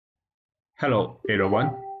Hello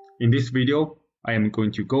everyone. In this video, I am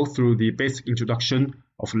going to go through the basic introduction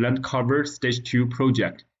of Landcover Stage 2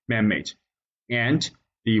 project man-made and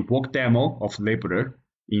the work demo of labeler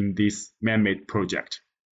in this man-made project.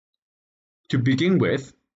 To begin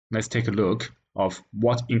with, let's take a look of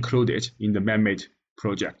what included in the man-made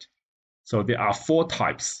project. So there are 4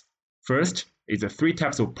 types. First is the 3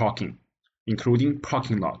 types of parking, including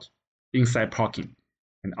parking lot, inside parking,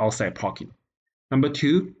 and outside parking. Number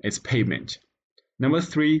 2 is pavement. Number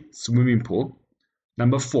 3, swimming pool.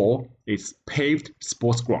 Number 4 is paved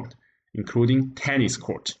sports ground, including tennis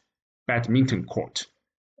court, badminton court,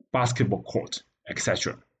 basketball court,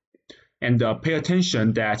 etc. And pay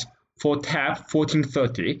attention that for tab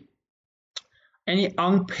 1430, any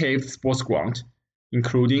unpaved sports ground,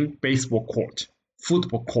 including baseball court,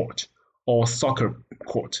 football court, or soccer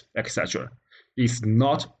court, etc., is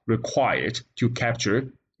not required to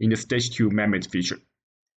capture in the stage 2 man-made feature.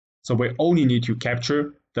 So we only need to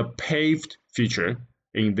capture the paved feature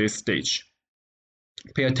in this stage.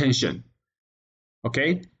 Pay attention.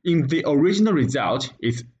 Okay, in the original result,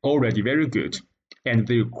 it's already very good, and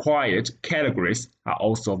the required categories are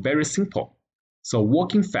also very simple. So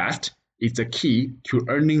working fast is the key to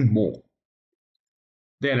earning more.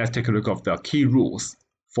 Then let's take a look at the key rules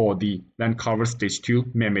for the Landcover Stage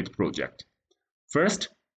 2 man-made project. First,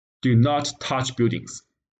 do not touch buildings.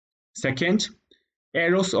 Second,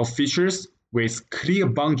 arrows of features with clear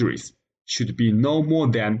boundaries should be no more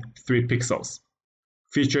than 3 pixels.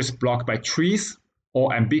 Features blocked by trees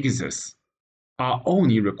or ambiguous are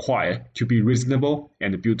only required to be reasonable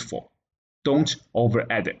and beautiful. Don't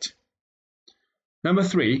over-edit. Number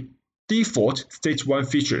 3, default stage 1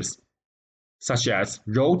 features such as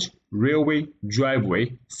road, railway,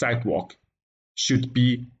 driveway, sidewalk should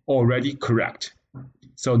be already correct.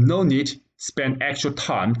 So no need spend extra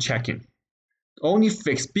time checking. Only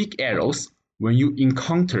fix big arrows when you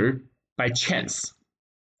encounter by chance.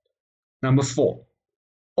 Number 4,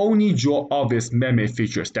 only draw obvious man-made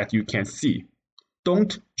features that you can see.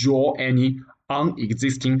 Don't draw any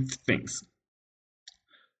unexisting things.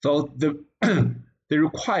 So the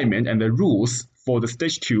requirement and the rules for the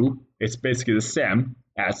stage 2 is basically the same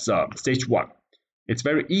as stage 1. It's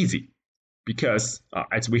very easy because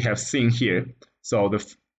as we have seen here, so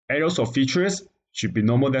the arrows of features should be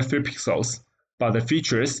no more than 3 pixels, but the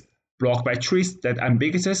features blocked by trees that are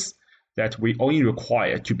ambiguous that we only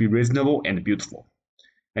require to be reasonable and beautiful.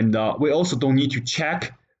 And we also don't need to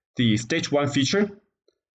check the stage 1 feature.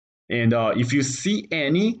 And if you see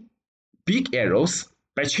any big arrows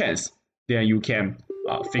by chance, then you can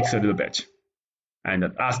fix a little bit. And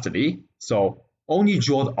lastly, so only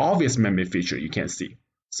draw the obvious man-made feature you can see.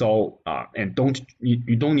 So and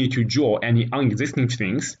you don't need to draw any unexisting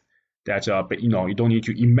things that you don't need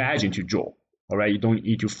to imagine to draw. All right, you don't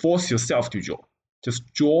need to force yourself to draw.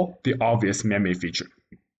 Just draw the obvious man-made feature.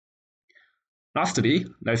 Lastly,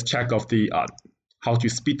 let's check off the how to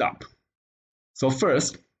speed up. So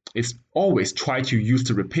first, it's always try to use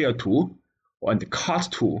the repair tool or the cut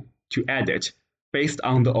tool to edit based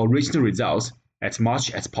on the original results as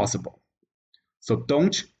much as possible. So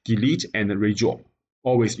don't delete and redraw.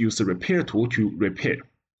 Always use the repair tool to repair.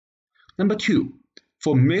 Number 2,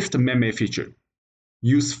 for missed man-made feature,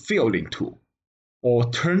 use filling tool or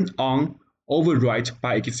turn on override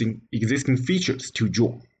by existing features to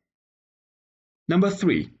draw. Number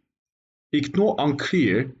 3, ignore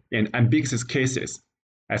unclear and ambiguous cases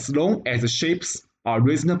as long as the shapes are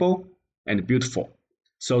reasonable and beautiful.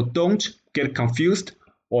 So don't get confused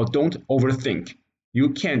or don't overthink. You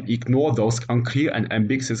can ignore those unclear and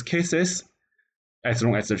ambiguous cases as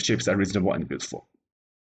long as the shapes are reasonable and beautiful.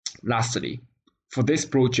 Lastly, for this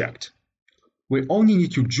project, we only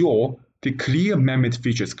need to draw the clear man-made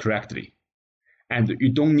features correctly, and you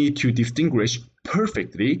don't need to distinguish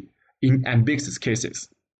perfectly in ambiguous cases.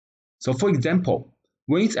 So for example,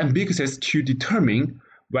 when it's ambiguous to determine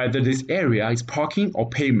whether this area is parking or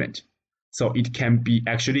pavement, so it can be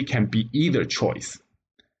either choice.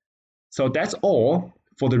 So that's all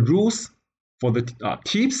for the rules, for the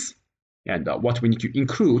tips, and what we need to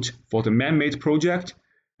include for the man-made project.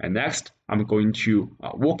 And next, I'm going to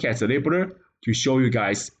work as a labeler to show you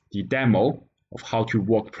guys the demo of how to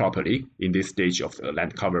work properly in this stage of the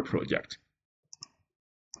Landcover project.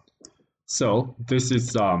 So this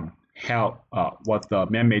is how what the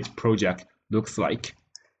man-made project looks like.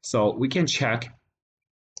 So we can check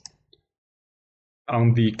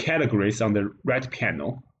on the categories on the right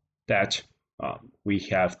panel that we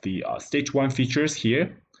have the stage 1 features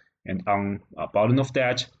here, and on bottom of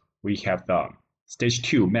that we have the stage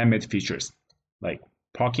 2 man-made features like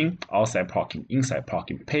parking, outside parking, inside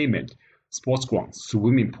parking, pavement, sports ground,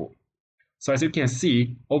 swimming pool. So as you can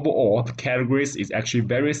see, overall, the categories is actually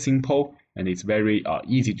very simple and it's very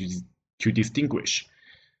easy to distinguish.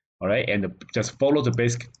 All right, and just follow the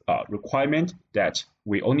basic requirement that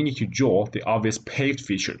we only need to draw the obvious paved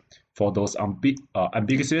feature. For those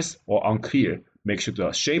ambiguous or unclear, make sure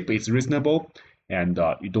the shape is reasonable and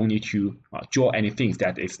you don't need to draw anything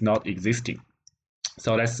that is not existing.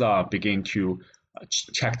 So let's begin to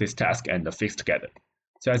check this task and fix together.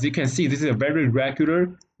 So as you can see, this is a very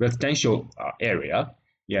regular residential area,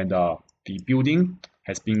 and the building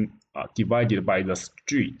has been divided by the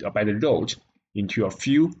street, by the road, into a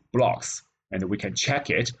few blocks, and we can check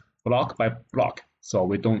it block by block, so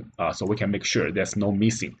we don't, so we can make sure there's no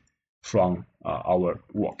missing from our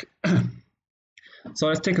work. So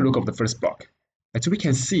let's take a look at the first block. As we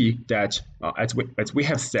can see that, as we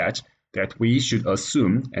have said, that we should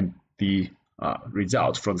assume and the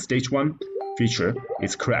result from the stage 1 feature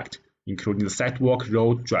is correct, including the sidewalk,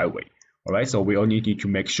 road, driveway. All right, so we only need to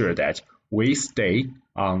make sure that we stay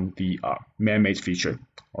on the man-made feature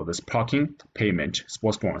of this parking, pavement,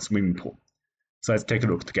 sports bar, and swimming pool. So let's take a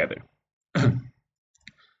look together.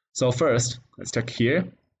 So first, let's check here.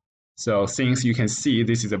 So since you can see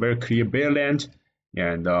this is a very clear bare land,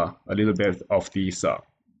 and a little bit of this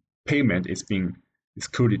pavement is being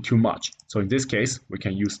excluded too much. So in this case, we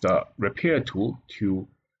can use the repair tool to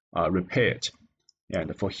repair it.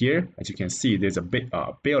 And for here, as you can see, there's a bit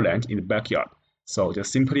bare land in the backyard. So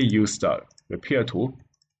just simply use the repair tool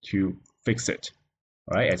to fix it.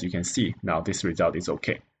 All right, as you can see, now this result is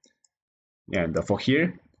okay. And for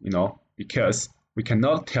here, because we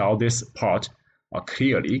cannot tell this part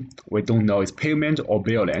clearly, we don't know it's pavement or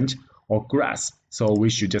bare land or grass. So we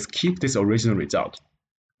should just keep this original result.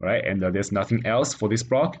 Right, and there's nothing else for this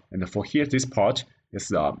block. And for here, this part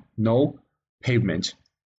is no pavement,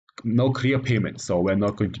 no clear pavement. So we're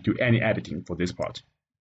not going to do any editing for this part.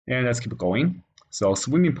 And let's keep going. So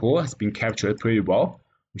swimming pool has been captured pretty well.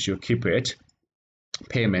 We should keep it.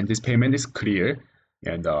 Pavement, this pavement is clear,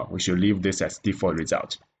 and we should leave this as default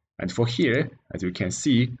result. And for here, as you can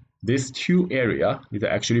see, this 2 area is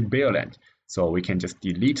actually bare land. So we can just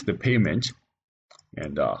delete the pavement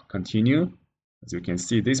and continue. As you can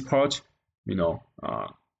see, this part,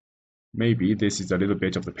 maybe this is a little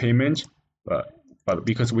bit of the pavement, but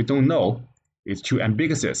because we don't know, it's too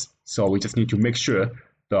ambiguous. So we just need to make sure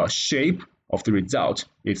the shape of the result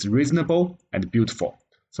is reasonable and beautiful.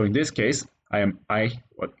 So in this case,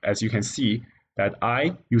 as you can see, that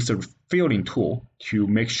I use a filling tool to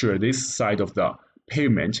make sure this side of the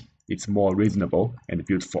pavement is more reasonable and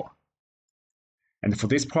beautiful. And for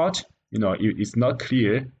this part, it's not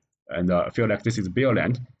clear, and I feel like this is bare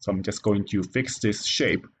land, so I'm just going to fix this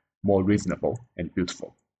shape more reasonable and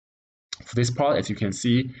beautiful. For this part, as you can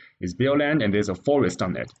see, is bare land and there's a forest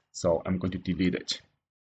on it, so I'm going to delete it.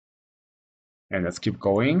 And let's keep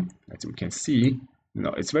going. As you can see,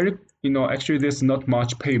 it's very, actually there's not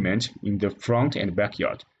much pavement in the front and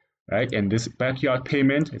backyard, right? And this backyard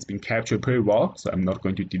pavement has been captured pretty well, so I'm not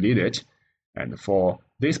going to delete it. And for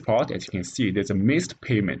this part, as you can see, there's a missed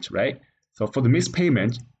pavement, right? So for the missed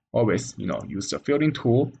pavement, always, use the filling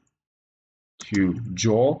tool to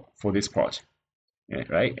draw for this part,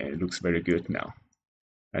 right? And it looks very good now.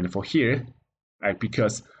 And for here,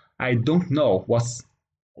 because I don't know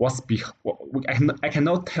I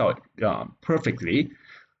cannot tell perfectly.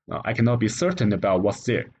 I cannot be certain about what's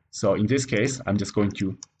there. So in this case, I'm just going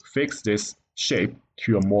to fix this shape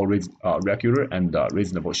to a more regular and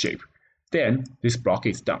reasonable shape. Then this block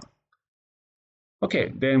is done.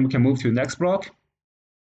 Okay, then we can move to the next block.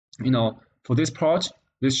 For this part,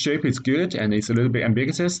 this shape is good and it's a little bit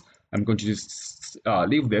ambiguous. I'm going to just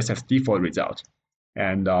leave this as default result.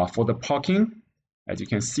 And for the parking, as you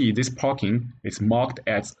can see, this parking is marked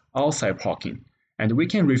as outside parking. And we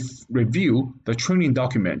can review the training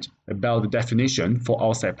document about the definition for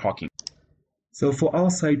outside parking. So for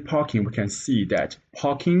outside parking, we can see that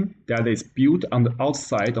parking that is built on the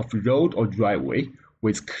outside of road or driveway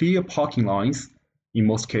with clear parking lines in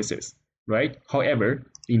most cases, right? However,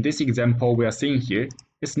 in this example we are seeing here,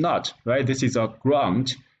 it's not, right? This is a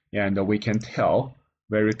ground, and we can tell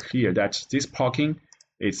very clear that this parking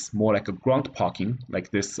is more like a ground parking,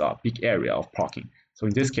 like this big area of parking. So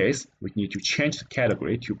in this case, we need to change the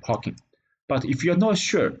category to parking. But if you're not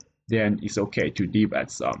sure, then it's okay to leave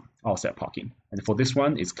as outside parking. And for this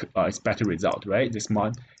one, it's better result, right? This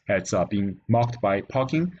one has been marked by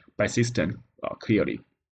parking by system clearly.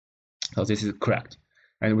 So this is correct.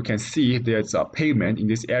 And we can see there's a pavement in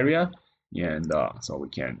this area, and so we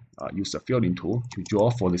can use the filling tool to draw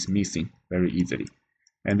for this missing very easily.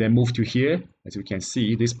 And then move to here. As you can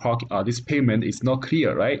see, this pavement is not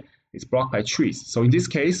clear, right? it's blocked by trees. So in this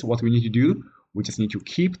case, what we need to do, we just need to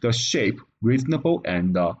keep the shape reasonable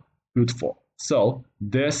and beautiful. So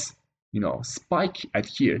this, spike at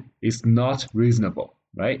here is not reasonable,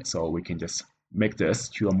 right? So we can just make this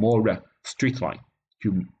to a more straight line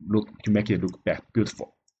to make it look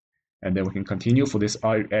beautiful. And then we can continue for this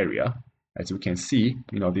area. As you can see,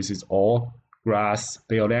 this is all grass,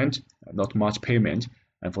 bare land, not much pavement.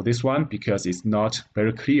 And for this one, because it's not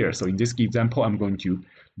very clear, so in this example, I'm going to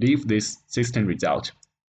leave this system result.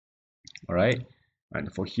 All right,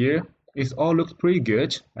 and for here, it all looks pretty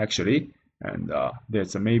good actually. And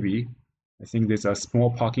there's I think there's a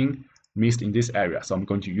small parking missed in this area. So I'm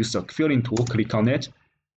going to use the filling tool, click on it,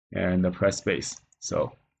 and press space.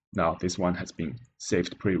 So now this one has been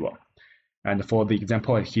saved pretty well. And for the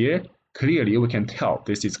example here, clearly we can tell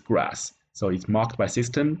this is grass. So it's marked by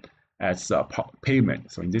system as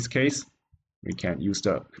pavement. So in this case, we can use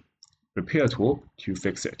the repair tool to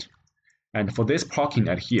fix it. And for this parking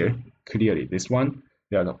at here, clearly this one,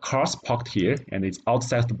 there are cars parked here and it's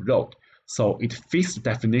outside the road. So it fits the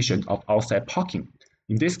definition of outside parking.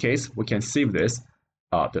 In this case, we can save this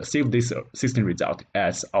system result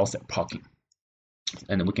as outside parking.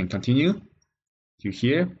 And we can continue to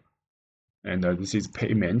here. And this is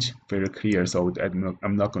pavement, very clear, so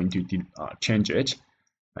I'm not going to change it.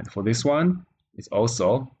 And for this one, it's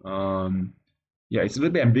also, it's a little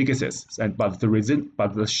bit ambiguous,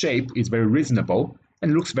 but the shape is very reasonable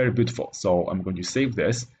and looks very beautiful. So I'm going to save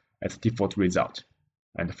this as default result.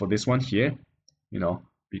 And for this one here,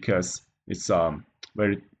 because it's ambiguous,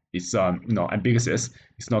 it's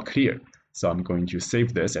not clear. So I'm going to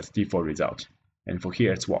save this as default result. And for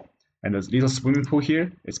here as well. And the little swimming pool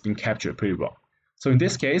here, it's been captured pretty well. So in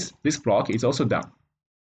this case, this block is also done.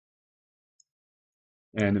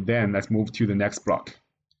 And then let's move to the next block.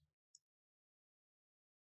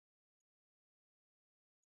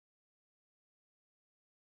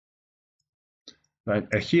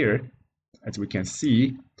 Right here, as we can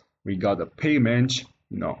see, we got the pavement,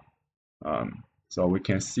 so we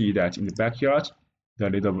can see that in the backyard, the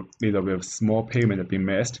little bit of small pavement has been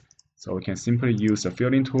missed. So we can simply use the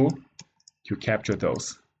filling tool to capture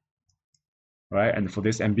those. Right, and for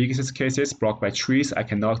this ambiguous cases blocked by trees, I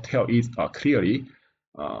cannot tell it clearly.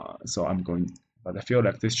 So but I feel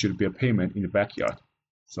like this should be a pavement in the backyard.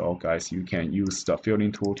 So guys, you can use the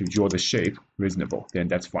filling tool to draw the shape reasonable, then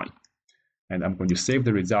that's fine. And I'm going to save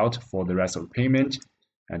the result for the rest of the pavement.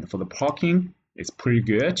 And for the parking, it's pretty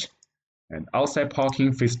good. And outside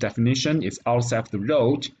parking fits definition is outside the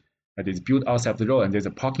road. That is built outside the road and there's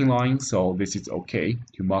a parking line, so this is okay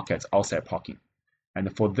to mark as outside parking.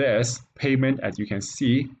 And for this pavement, as you can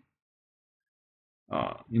see,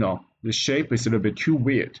 the shape is a little bit too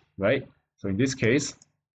weird, right? So in this case,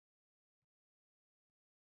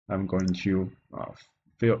 I'm going to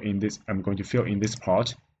fill in this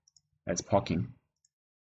part as parking.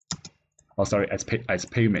 Oh, sorry, as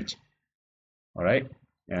pavement. All right,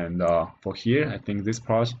 and for here, I think this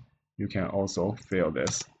part you can also fill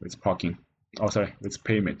this with parking. Oh, sorry, with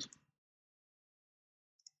pavement.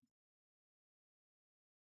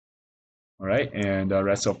 All right, and the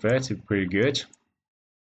rest of it is pretty good.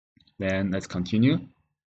 Then let's continue.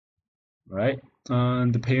 All right,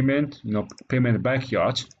 the pavement, pavement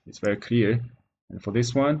backyard is very clear. And for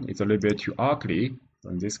this one, it's a little bit too ugly. So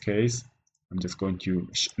in this case, I'm just going to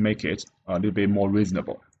make it a little bit more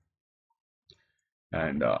reasonable.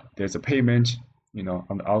 And there's a pavement,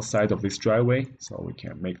 on the outside of this driveway, so we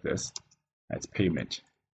can make this as pavement.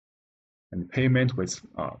 And pavement with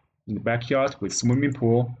in the backyard with swimming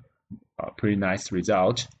pool, pretty nice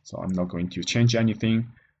result. So I'm not going to change anything.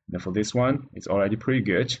 And for this one, it's already pretty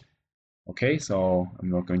good. Okay, so I'm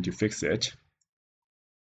not going to fix it.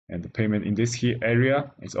 And the pavement in this here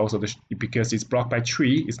area is also because it's blocked by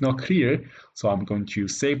tree, it's not clear. So I'm going to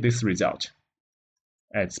save this result.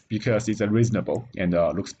 It's because it's reasonable and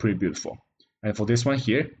looks pretty beautiful. And for this one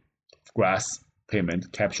here, grass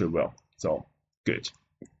pavement captured well. So good.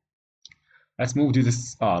 Let's move to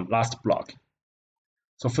this last block.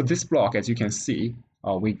 So for this block, as you can see,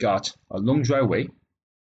 we got a long driveway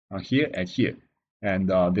here and here. And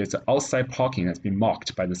there's an outside parking that's been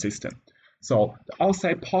marked by the system. So the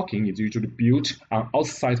outside parking is usually built on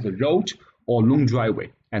outside the road or long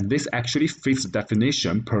driveway. And this actually fits the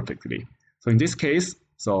definition perfectly. So in this case,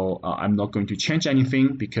 I'm not going to change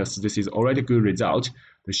anything because this is already a good result.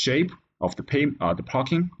 The shape of the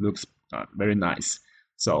parking looks very nice.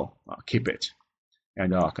 So keep it.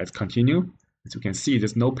 And let's continue. As you can see,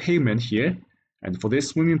 there's no pavement here. And for this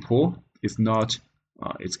swimming pool, it's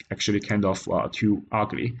actually kind of too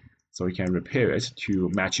ugly. So we can repair it to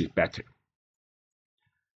match it better.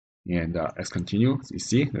 And let's continue. So you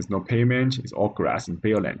see, there's no pavement. It's all grass and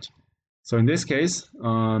bare land. So in this case,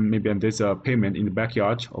 maybe there's a pavement in the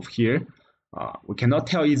backyard of here. We cannot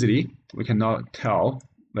tell easily. We cannot tell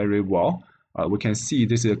very well. We can see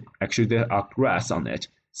this is actually there are grass on it.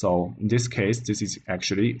 So in this case, this is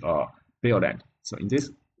actually bare land. So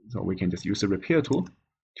we can just use a repair tool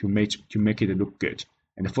to make it look good.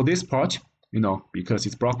 And for this part, because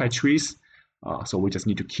it's blocked by trees, so we just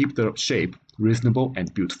need to keep the shape reasonable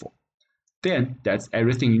and beautiful. Then that's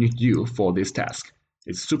everything you need to do for this task.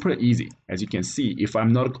 It's super easy. As you can see, if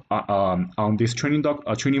I'm not on this training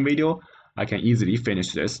video, I can easily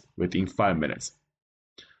finish this within 5 minutes.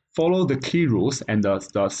 Follow the key rules and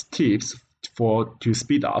the tips to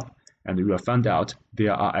speed up, and you will find out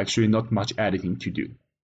there are actually not much editing to do.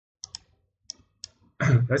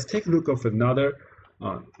 Let's take a look at another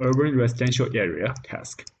urban residential area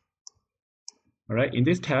task. All right, in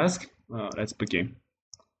this task, let's begin.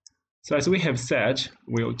 So as we have said,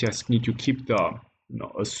 we'll just need to keep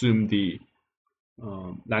assume the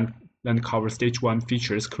land cover stage 1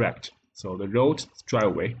 features correct. So the road,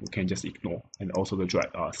 driveway, we can just ignore, and also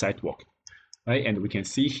the sidewalk. Right, and we can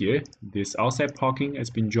see here, this outside parking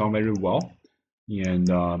has been drawn very well, and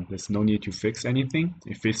there's no need to fix anything.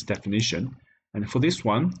 It fits definition. And for this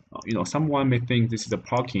one, someone may think this is a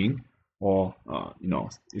parking, or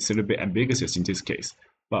it's a little bit ambiguous in this case.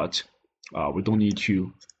 But we don't need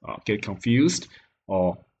to get confused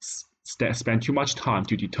or spend too much time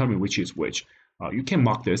to determine which is which. You can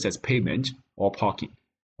mark this as pavement or parking.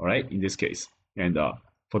 All right, in this case. And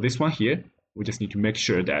for this one here, we just need to make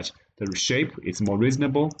sure that the shape is more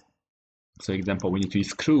reasonable. So example, we need to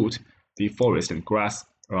exclude the forest and grass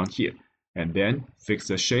around here, and then fix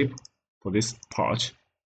the shape for this part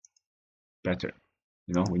better.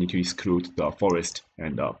 We need to exclude the forest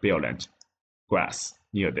and bare land, grass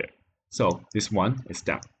near there. So this one is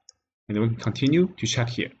done. And then we can continue to check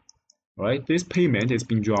here. All right, this pavement is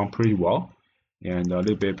being drawn pretty well, and a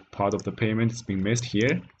little bit part of the pavement is being missed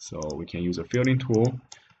here. So we can use a filling tool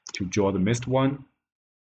to draw the missed one,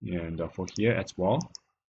 and for here as well.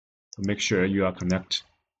 So make sure you connect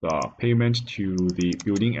the pavement to the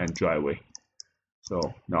building and driveway. So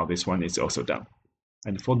now this one is also done.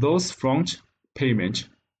 And for those front pavement,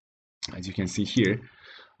 as you can see here,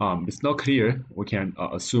 it's not clear. We can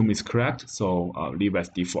assume it's correct, so leave as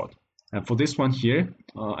default. And for this one here,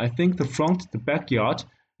 I think the backyard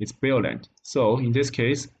is bare land. So in this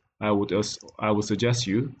case, I would suggest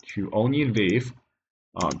you to only leave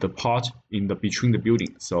the part between the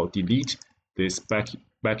building. So delete this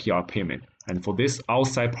backyard pavement. And for this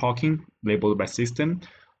outside parking labeled by system,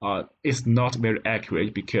 it's not very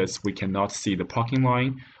accurate because we cannot see the parking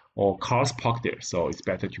line or cars parked there. So it's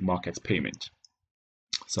better to mark as pavement.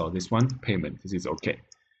 So this one, pavement, this is okay.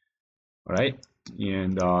 All right,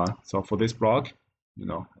 and so for this block,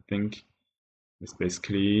 I think it's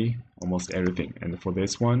basically almost everything. And for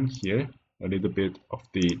this one here, a little bit of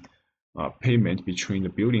the pavement between the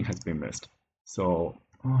building has been missed. So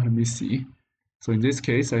let me see. So in this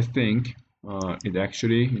case, I think it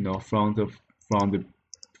actually, from the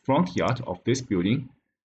front yard of this building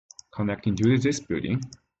connecting to this building,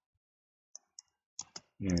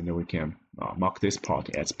 and then we can mark this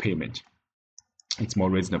part as pavement. It's more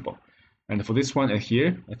reasonable. And for this one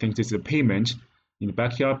here, I think this is a pavement in the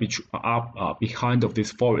backyard behind of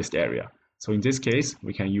this forest area. So in this case,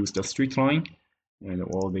 we can use the straight line and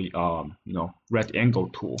all the red angle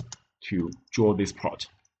tool to draw this part.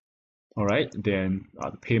 All right, then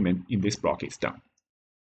the pavement in this block is done.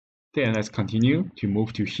 Then let's continue to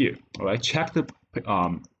move to here. All right, check the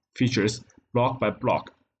features block by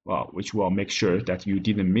block, which will make sure that you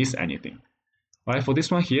didn't miss anything. All right, for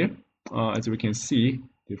this one here, as we can see,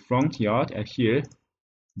 the front yard at here,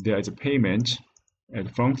 there is a pavement at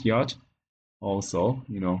the front yard, also,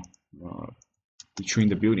 between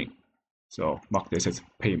the building. So mark this as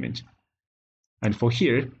pavement. And for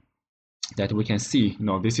here, that we can see,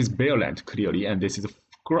 this is bare land clearly, and this is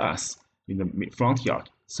grass in the front yard.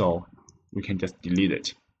 So we can just delete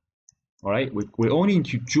it. All right, we only need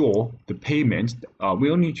to draw the pavement. We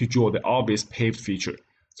only need to draw the obvious paved feature.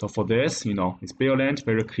 So for this, it's bare land,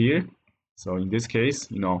 very clear. So in this case,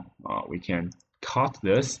 we can cut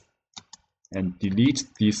this and delete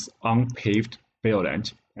this unpaved bare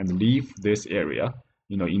land and leave this area,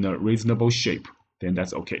 in a reasonable shape. Then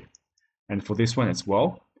that's okay. And for this one as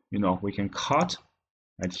well, we can cut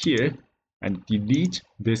at here and delete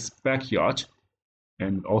this backyard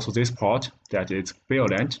and also this part that is bare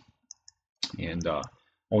land, and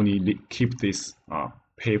only keep this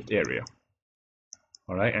paved area.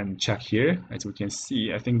 All right, and check here. As we can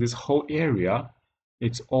see, I think this whole area,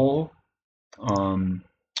 it's all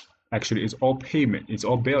actually it's all payment, it's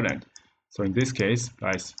all bill end. So in this case,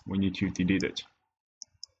 guys, we need to delete it.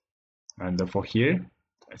 And for here,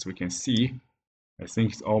 as we can see, I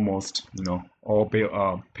think it's almost, all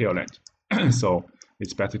bill end. So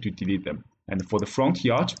it's better to delete them. And for the front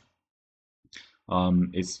yard,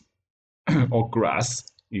 it's all grass.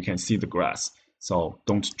 You can see the grass. So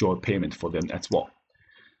don't draw payment for them as well.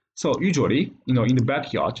 So usually, in the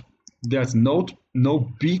backyard, there's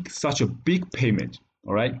such a big payment.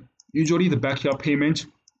 All right. Usually the backyard payment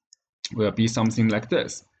will be something like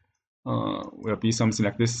this.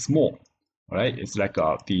 Small. All right. It's like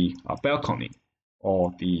the balcony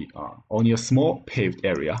or the only a small paved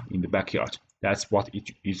area in the backyard. That's what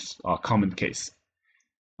it is a common case.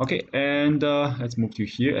 Okay, and let's move to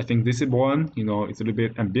here. I think this is one, it's a little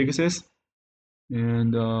bit ambiguous,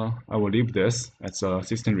 and I will leave this as a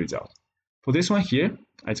system result. For this one here,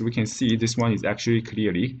 as we can see, this one is actually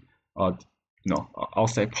clearly,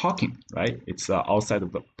 outside parking, right? It's outside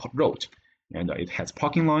of the road, and it has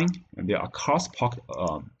parking line, and there are cars parked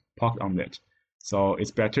on it. So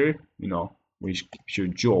it's better, we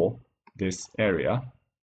should draw this area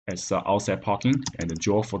as outside parking and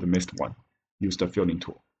draw for the missed one. Use the filling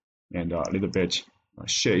tool. And a little bit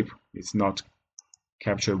shape is not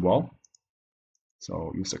captured well.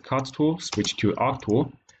 So use the cut tool, switch to arc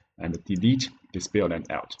tool, and delete this bill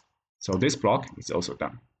end out. So this block is also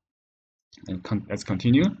done. And let's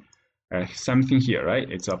continue. Same thing here, right?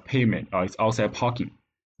 It's a payment. It's outside parking.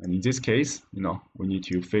 And in this case, we need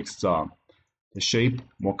to fix the shape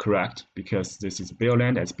more correct because this is bill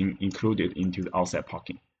end that's been included into the outside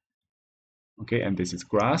parking. Okay, and this is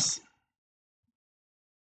grass.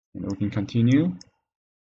 And we can continue.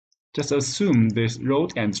 Just assume this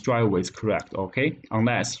road and driveway is correct, okay?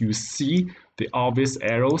 Unless you see the obvious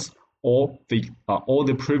errors or all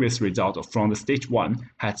the previous result from the stage 1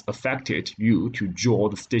 has affected you to draw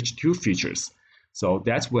the stage 2 features. So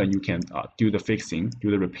that's when you can do the fixing,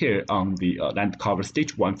 do the repair on the Landcover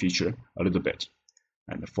stage 1 feature a little bit.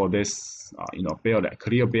 And for this,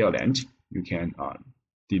 clear bill end, you can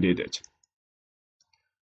delete it.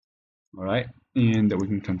 All right, and we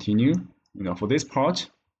can continue. For this part,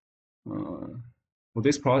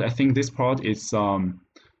 I think this part is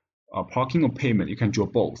parking or payment. You can draw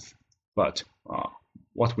both, but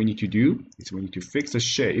what we need to do is we need to fix the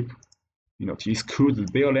shape, to exclude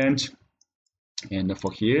the bill end. And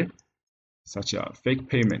for here, such a fake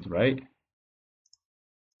payment, right?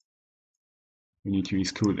 We need to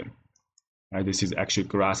exclude them. Right, this is actually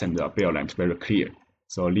grass and bill end, very clear.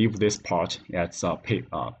 So leave this part as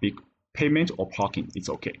big payment or parking, it's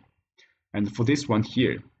okay. And for this one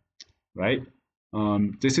here, right,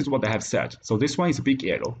 this is what I have said. So this one is a big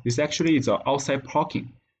arrow. This actually is outside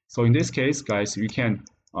parking. So in this case, guys, you can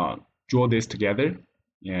draw this together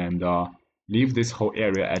and leave this whole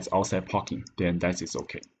area as outside parking. Then that is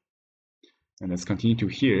okay. And let's continue to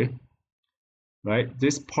here, right?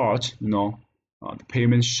 This part, the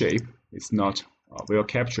payment shape is not well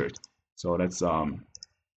captured. So let's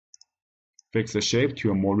fix the shape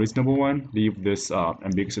to a more reasonable one. Leave this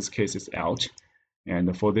ambiguous cases out.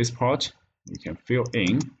 And for this part, we can fill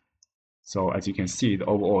in. So as you can see, the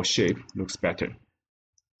overall shape looks better.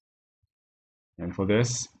 And for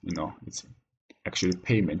this, it's actually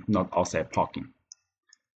payment, not outside parking.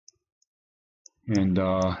 And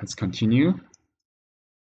let's continue.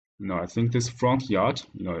 I think this front yard,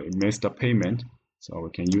 it missed the payment. So we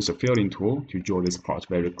can use a filling tool to draw this part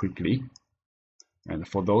very quickly. And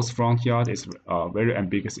for those front yard, it's very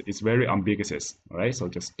ambiguous. It's very ambiguous, all right? So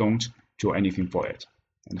just don't draw anything for it.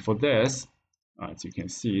 And for this, as you can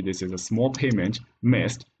see, this is a small payment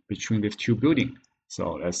missed between these two buildings.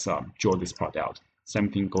 So let's draw this part out.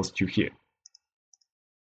 Same thing goes to here.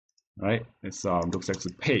 All right, it looks like it's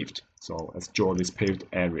paved. So let's draw this paved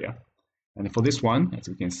area. And for this one, as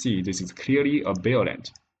you can see, this is clearly a bill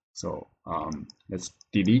end. So let's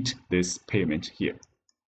delete this payment here.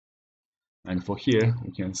 And for here,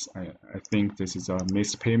 we can. I think this is a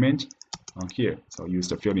missed payment on here. So use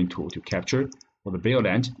the filling tool to capture. For the bill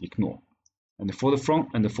end, ignore. And for the front,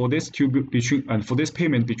 and for this payment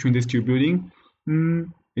between these two buildings,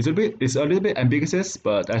 it's a little bit ambiguous,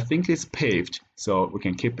 but I think it's paved, so we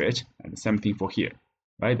can keep it. And the same thing for here,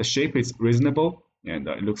 right? The shape is reasonable and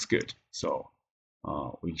it looks good, so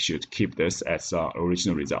we should keep this as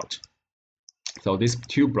original result. So these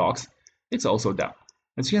two blocks, it's also done.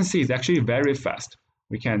 As you can see, it's actually very fast.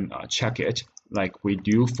 We can check it like we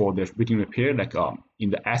do for the building repair, like in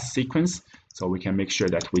the S sequence, so we can make sure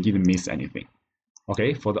that we didn't miss anything.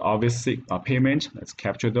 Okay, for the obvious payment, let's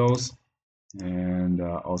capture those. And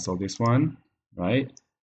also this one, right?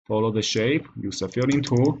 Follow the shape, use the filling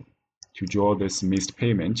tool to draw this missed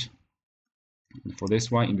payment. And for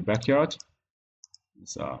this one in the backyard,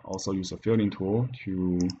 let's also use a filling tool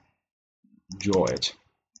to draw it.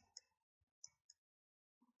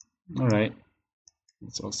 All right,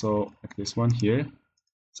 it's also like this one here,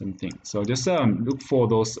 same thing. So just look for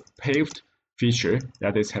those paved feature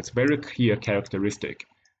that has very clear characteristic,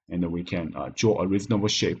 and we can draw a reasonable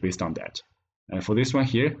shape based on that. And for this one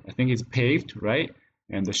here, I think it's paved, right?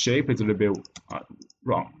 And the shape is a little bit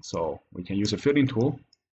wrong, so we can use a filling tool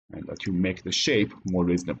and to make the shape more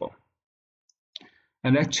reasonable.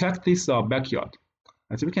 And let's check this backyard.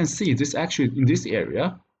 As we can see, this actually in this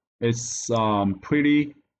area, it's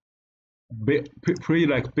pretty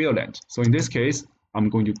like brilliant. So in this case, I'm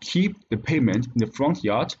going to keep the pavement in the front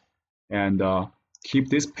yard and keep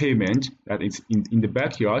this pavement that is in the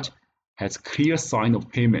backyard has clear sign of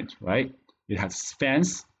pavement, right? It has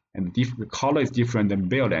fence and the color is different than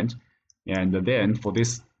brilliant. And then for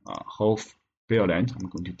this whole brilliant, I'm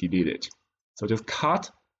going to delete it. So just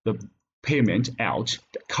cut the pavement out,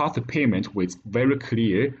 cut the pavement with very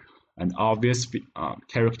clear and obvious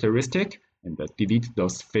characteristic, and delete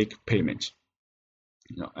those fake pavement.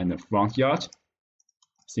 And the front yard,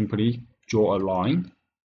 simply draw a line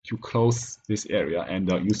to close this area and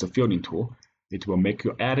use the filling tool. It will make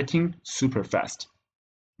your editing super fast.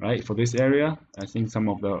 Right, for this area, I think some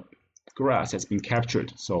of the grass has been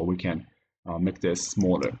captured, so we can make this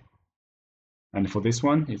smaller. And for this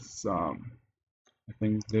one, it's I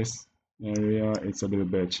think this area is a little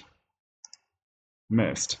bit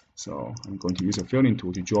missed, so I'm going to use a filling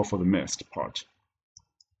tool to draw for the missed part.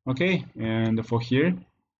 Okay, and for here,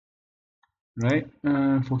 right,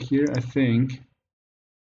 for here, I think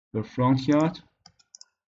the front yard,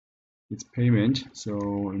 it's pavement, so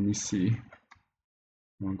let me see.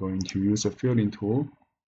 I'm going to use a filling tool,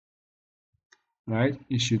 right?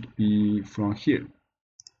 It should be from here.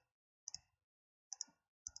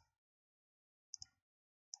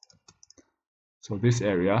 So this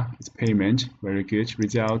area is pavement, very good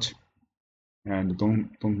result. And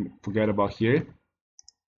don't forget about here.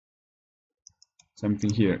 Same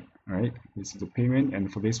thing here, right? This is the pavement,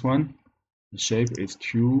 and for this one, the shape is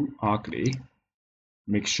too ugly.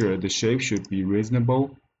 Make sure the shape should be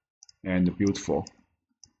reasonable and beautiful.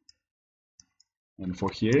 And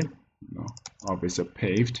for here, obviously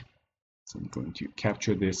paved, so I'm going to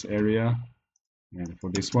capture this area. And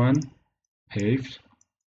for this one, paved.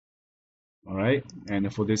 All right,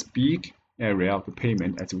 and for this big area of the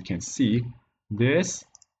pavement, as we can see, this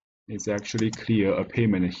is actually clear a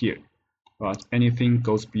pavement here, but anything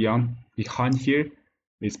goes behind here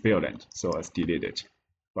is brilliant, so let's delete it.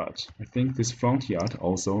 But I think this front yard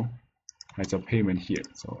also has a pavement here,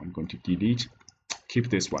 so I'm going to delete, keep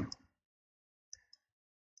this one.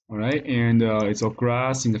 All right, and it's all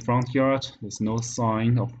grass in the front yard. There's no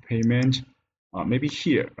sign of pavement. Maybe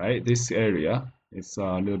here, right? This area is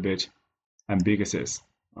a little bit ambiguous.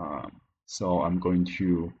 So I'm going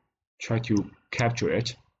to try to capture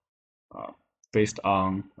it based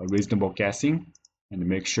on a reasonable guessing and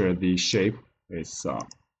make sure the shape is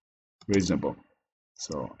reasonable.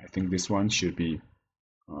 So I think this one should be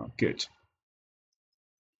good.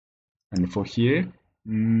 And for here,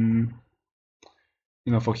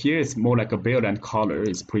 for here it's more like a brilliant color.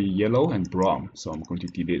 It's pretty yellow and brown, so I'm going to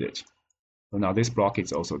delete it. So now this block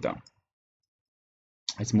is also done.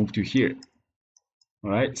 Let's move to here. All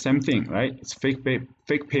right, same thing, right? It's fake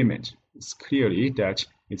pavement. It's clearly that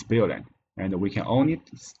it's brilliant, and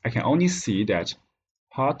I can only see that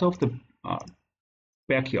part of the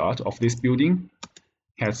backyard of this building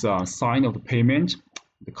has a sign of the pavement.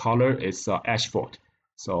 The color is asphalt,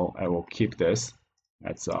 so I will keep this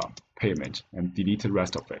as pavement and delete the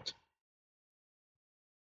rest of it.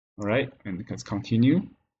 All right, and let's continue.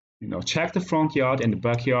 Check the front yard and the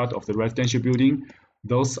backyard of the residential building.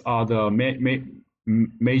 Those are the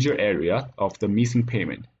major area of the missing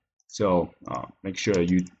pavement. So make sure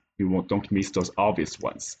you don't miss those obvious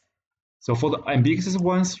ones. So for the ambiguous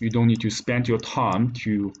ones, you don't need to spend your time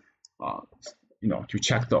to to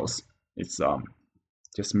check those. It's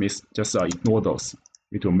just ignore those.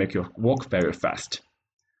 It will make your work very fast.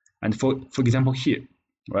 And for example here,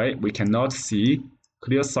 right, we cannot see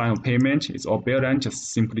clear sign of pavement. It's all brilliant.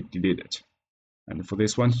 Just simply delete it. And for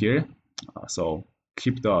this one here, so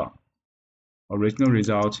keep the original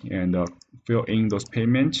result and fill in those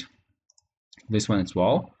pavement. This one as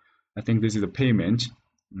well. I think this is a pavement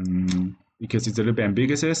because it's a little bit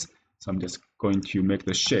ambiguous. So I'm just going to make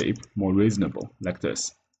the shape more reasonable like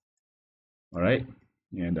this. All right,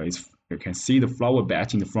 and you can see the flower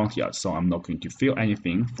bed in the front yard. So I'm not going to fill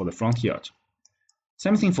anything for the front yard.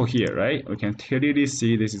 Same thing for here, right? We can clearly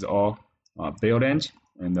see this is all brilliant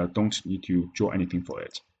and don't need to draw anything for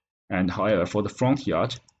it. And however, for the front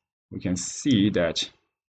yard, we can see that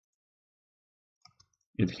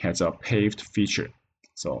it has a paved feature,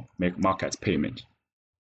 so mark as pavement.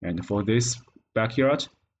 And for this backyard,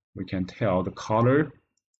 we can tell the color,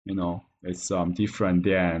 it's different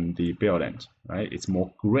than the building, right? It's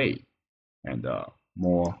more gray and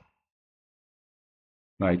more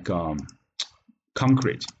like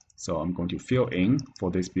concrete. So I'm going to fill in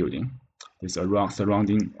for this building. This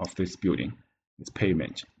surrounding of this building is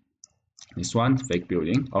pavement. This one, fake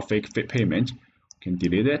building or fake pavement, we can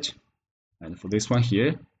delete it. And for this one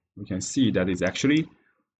here, we can see that it's actually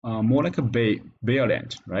more like a bare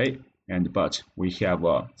land, right? But we have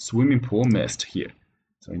a swimming pool mist here.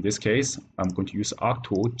 So in this case, I'm going to use Arc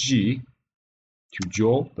tool G to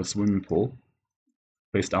draw the swimming pool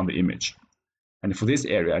based on the image. And for this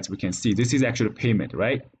area, as we can see, this is actually pavement,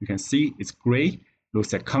 right? You can see it's gray,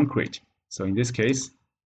 looks like concrete. So in this case,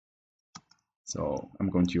 so I'm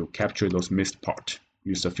going to capture those mist part,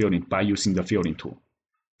 by using the filling tool.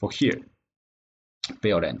 For here,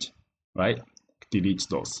 bare land, right? Delete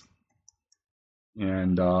those.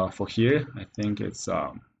 And for here, I think it's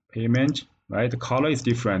pavement, right? The color is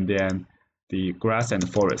different than the grass and the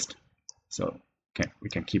forest. So we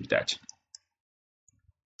can keep that.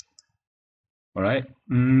 All right,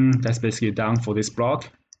 that's basically done for this block.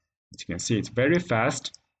 As you can see, it's very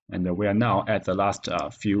fast, and we are now at the last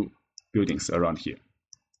few buildings around here.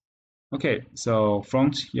 Okay, so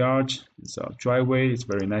front yard is a driveway. It's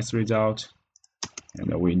very nice result,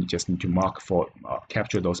 and we just need to mark for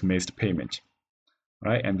capture those missed pavement.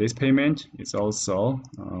 All right, and this pavement is also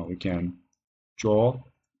we can draw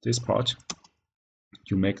this part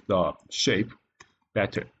to make the shape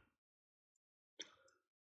better.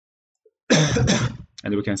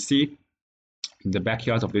 And we can see in the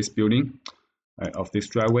backyard of this building, of this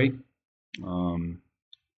driveway,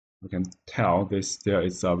 we can tell there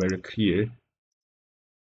is a very clear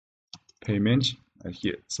pavement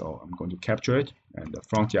here. So I'm going to capture it, and the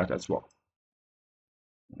front yard as well.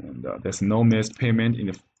 And there's no missed pavement in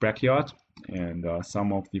the backyard, and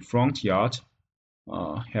some of the front yard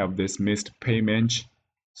have this missed pavement.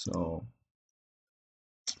 So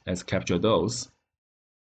let's capture those.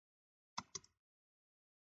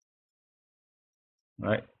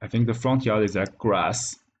 Right, I think the front yard is at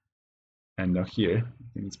grass, and here I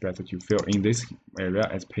think it's better to fill in this area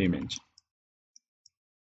as pavement.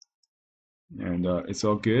 And it's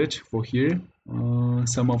all good for here.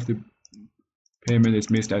 Some of the pavement is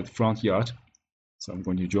missed at front yard, so I'm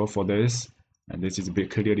going to draw for this, and this is a bit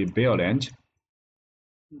clearly bare land.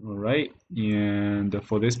 All right, and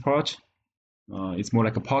for this part, it's more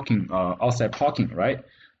like a parking, outside parking, right?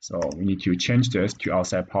 So we need to change this to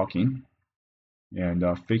outside parking, and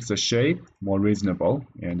fix the shape more reasonable,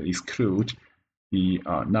 and exclude the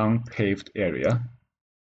non-paved area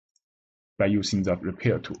by using the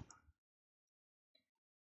repair tool.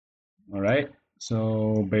 All right,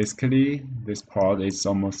 so basically this part is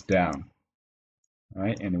almost done. All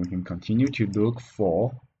right, and we can continue to look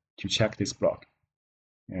to check this block.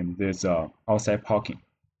 And there's outside parking,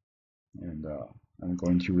 and I'm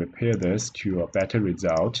going to repair this to a better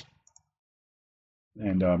result.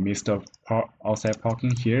 And missed outside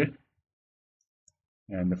parking here,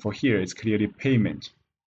 and for here it's clearly pavement.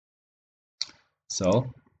 So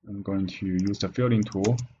I'm going to use the filling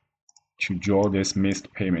tool to draw this missed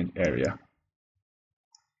pavement area.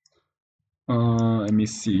 Let me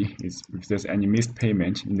see if there's any missed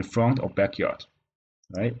pavement in the front or backyard,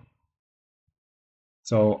 right?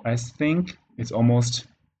 So I think it's almost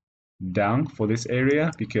done for this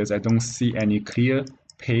area because I don't see any clear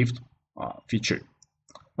paved feature.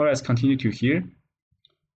 Well, let's continue to here.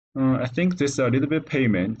 I think there's a little bit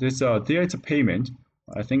pavement. There is a pavement.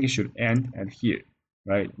 I think it should end at here,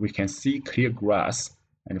 right? We can see clear grass,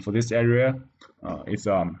 and for this area,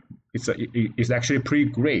 it's actually pretty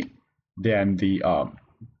gray than the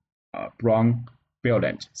brown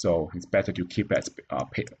building. So it's better to keep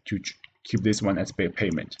keep this one as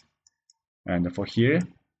pavement. And for here,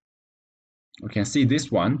 we can see this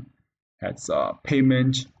one has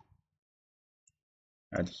pavement.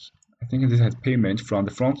 I think this has pavement from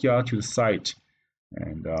the front yard to the side,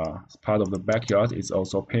 and part of the backyard is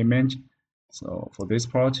also pavement. So for this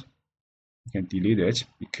part, you can delete it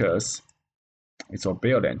because it's all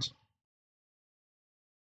bare land.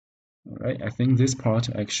 All right, I think this part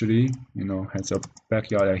actually, has a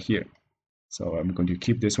backyard here. So I'm going to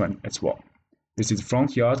keep this one as well. This is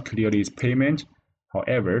front yard, clearly is pavement.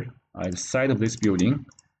 However, at the side of this building,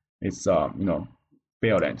 it's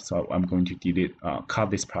bare land, so I'm going to cut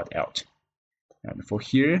this part out. And for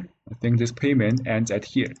here, I think this pavement ends at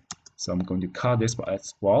here, so I'm going to cut this part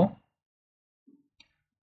as well.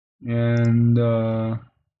 And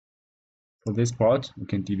for this part, we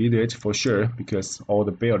can delete it for sure because all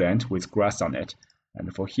the bare land with grass on it.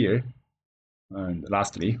 And for here, and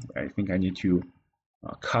lastly, I think I need to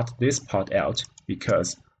cut this part out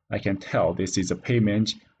because I can tell this is a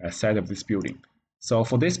pavement side of this building. So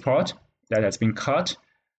for this part that has been cut,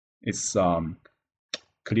 it's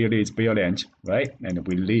clearly it's bare land, right? And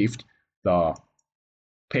we leave the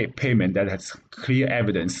pavement that has clear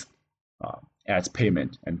evidence as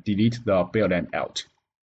pavement and delete the bare land out.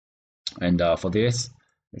 And for this,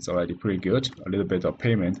 it's already pretty good. A little bit of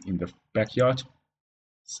pavement in the backyard.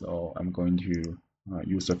 So I'm going to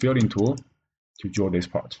use the filling tool to draw this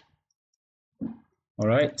part. All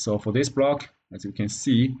right, so for this block, as you can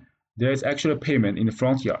see, there is actually a pavement in the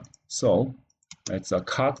front yard. So let's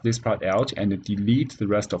cut this part out and delete the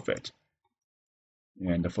rest of it.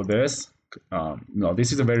 And for this, no,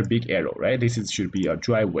 this is a very big arrow, right? Should be a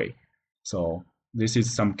driveway. So this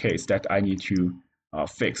is some case that I need to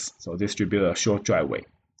fix. So this should be a short driveway.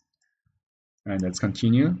 And let's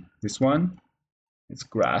continue. This one, it's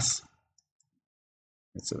grass.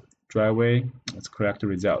 It's a driveway. Let's correct the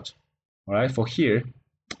result. All right, for here,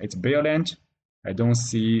 it's bare land. I don't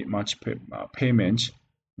see much payment.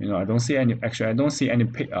 I don't see any. Actually, I don't see any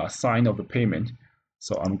sign of the payment.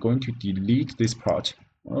 So I'm going to delete this part.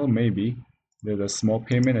 Oh, maybe there's a small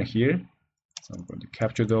payment here. So I'm going to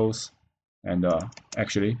capture those. And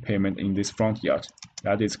actually, payment in this front yard.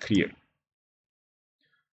 That is clear.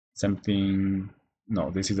 Something.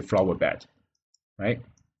 No, this is a flower bed, right?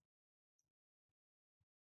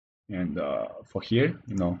 And for here,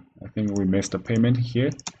 I think we missed the payment here.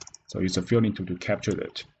 So use a filling tool to capture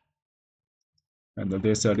it. And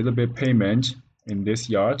there's a little bit payment in this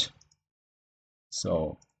yard.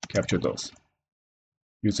 So capture those.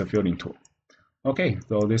 Use a filling tool. Okay,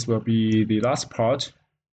 so this will be the last part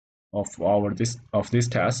of this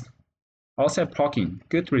task. Outside parking,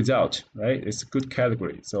 good result, right? It's a good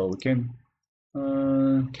category. So we can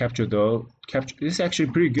capture. It's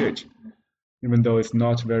actually pretty good, even though it's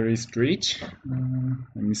not very straight.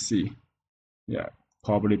 Let me see. Yeah,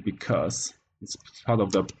 probably because it's part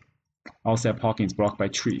of the outside parking is blocked by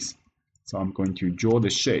trees. So I'm going to draw the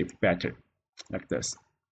shape better, like this.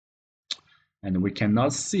 And we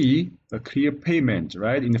cannot see a clear pavement,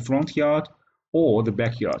 right, in the front yard or the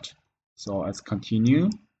backyard. So let's continue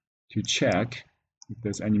to check if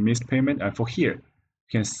there's any missed pavement. And for here, you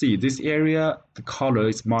can see this area, the color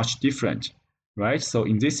is much different, right? So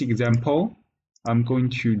in this example, I'm going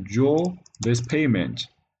to draw this pavement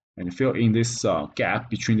and fill in this gap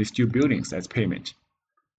between these two buildings as pavement.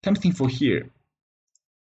 Same thing for here.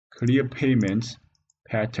 Clear pavement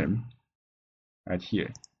pattern right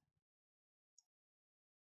here.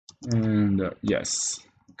 And yes,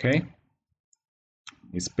 okay.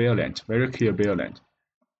 It's bare land, very clear bare land.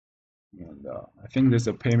 And I think there's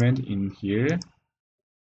a pavement in here.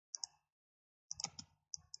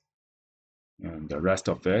 And the rest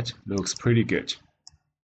of it looks pretty good.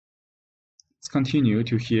 Let's continue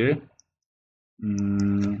to here.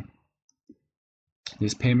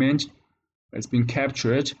 This pavement has been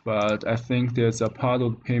captured, but I think there's a part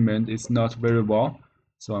of the pavement is not very well.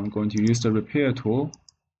 So I'm going to use the repair tool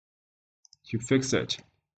to fix it.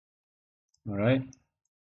 All right.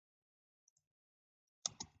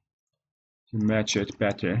 To match it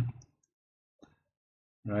better.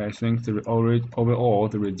 Right, I think overall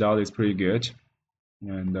the result is pretty good,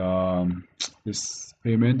 and this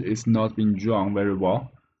pavement is not being drawn very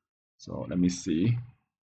well. So let me see.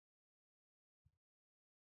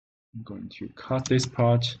 I'm going to cut this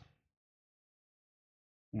part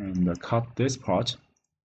and cut this part,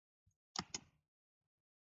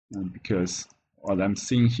 and because what I'm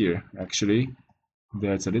seeing here actually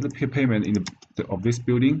there's a little pavement in of this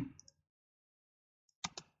building.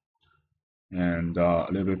 And a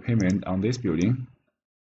little bit payment on this building.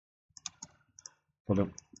 For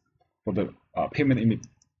the payment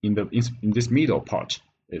in this middle part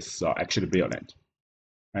is actually bare land.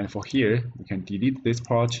 And for here, we can delete this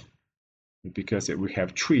part because we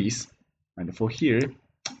have trees. And for here,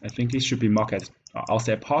 I think it should be marked as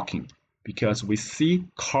outside parking because we see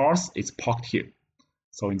cars is parked here.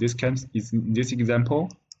 So in this case, in this example,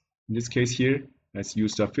 in this case here, let's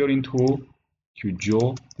use the filling tool to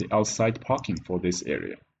draw the outside parking for this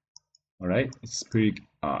area. All right, it's pretty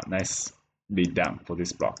nicely done for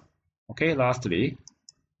this block. Okay, lastly,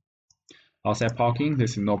 outside parking,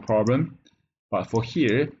 this is no problem. But for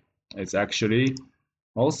here, it's actually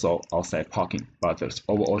also outside parking, but the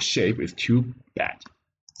overall shape is too bad.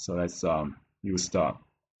 So let's use the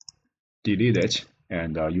delete it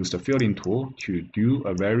and use the filling tool to do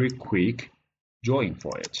a very quick drawing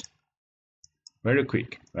for it. very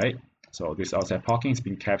quick, right? So this outside parking is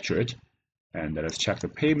being captured. And let's check the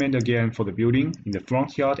pavement again for the building in the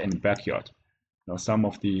front yard and backyard. Now some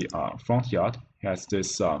of the front yard has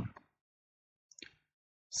this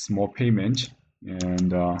small pavement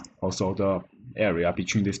and also the area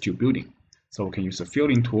between these two buildings. So we can use the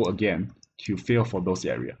filling tool again to fill for those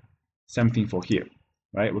areas. Same thing for here,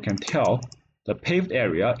 right? We can tell the paved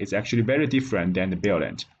area is actually very different than the bare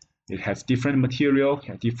land. It has different material,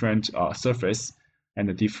 different surface, and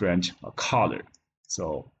a different color.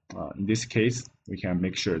 So in this case, we can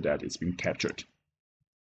make sure that it's been captured.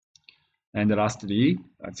 And lastly,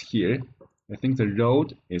 that's here. I think the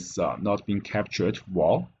road is not being captured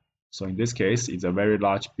well. So in this case, it's a very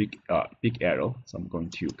large, big arrow. So I'm going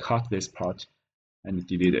to cut this part and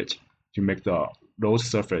delete it to make the road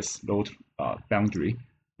surface, road boundary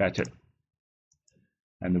better.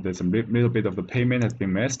 And there's a little bit of the pavement has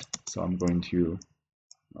been missed. So I'm going to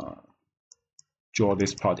draw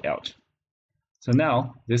this part out. So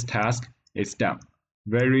now this task is done.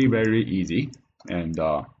 Very, very easy. And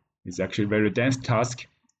it's actually a very dense task.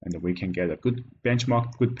 And we can get a good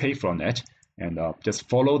benchmark, good pay from it. And just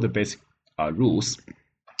follow the basic rules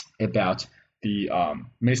about the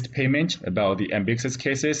missed payment, about the ambiguous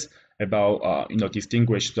cases, about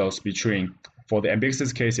distinguish those between. For the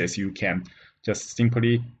ambiguous cases, you can just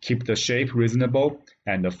simply keep the shape reasonable,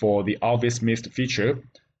 and for the obvious missed feature,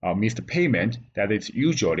 missed payment, that is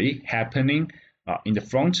usually happening in the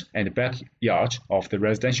front and backyard of the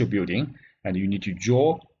residential building, and you need to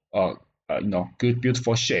draw good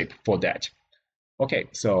beautiful shape for that. Okay,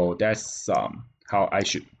 so that's how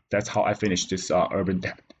I finish this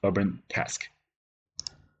urban task.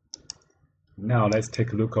 Now let's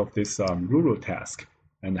take a look at this rural task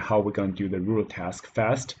and how we're going to do the rural task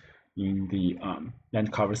fast in the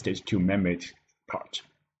Landcover Stage 2 man-made part.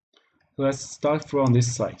 So let's start from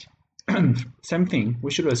this side. Same thing,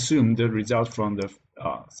 we should assume the result from the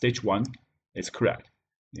Stage 1 is correct.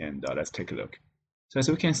 And let's take a look. So as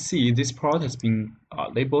we can see, this part has been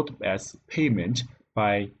labeled as payment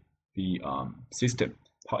by the system.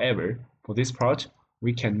 However, for this part,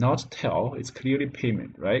 we cannot tell it's clearly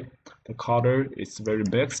payment, right? The color is very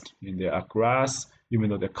mixed, and there are grass, even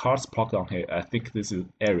though the cars parked on here. I think this is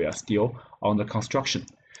area still under construction,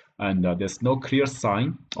 and there's no clear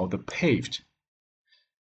sign of the paved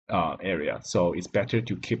area. So it's better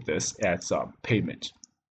to keep this as payment.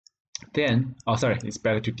 Then, it's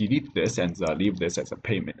better to delete this and leave this as a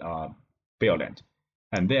payment bare land.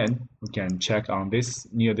 And then we can check on this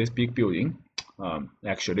near this big building.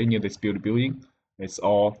 Actually, near this building, it's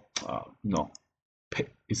all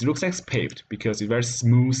it looks like it's paved because it's very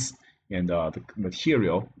smooth and the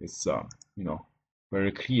material is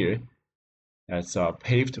very clear as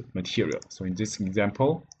paved material. So in this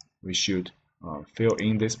example, we should fill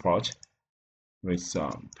in this part with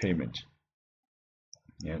pavement.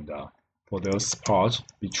 And for those parts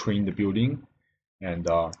between the building and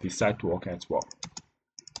the sidewalk as well.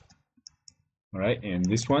 All right, and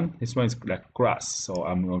this one is like grass, so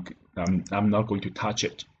I'm not going to touch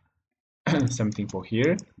it. Same thing for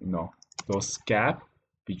here. Those gap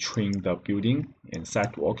between the building and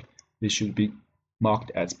sidewalk, this should be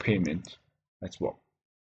marked as pavement as well.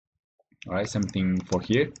 All right, same thing for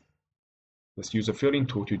here. Let's use the filling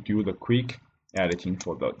tool to do the quick editing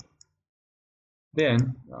for the.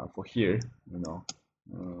 Then for here,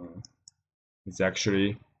 it's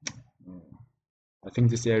actually, I think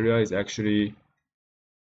this area is actually,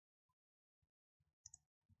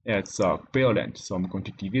 it's bare land. So I'm going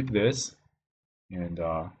to delete this, and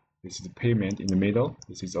this is the pavement in the middle.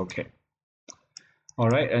 This is okay. All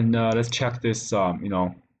right, and let's check this,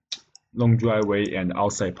 long driveway and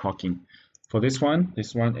outside parking. For this one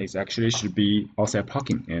is actually should be outside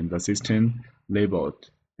parking, and the system labeled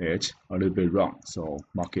it a little bit wrong, so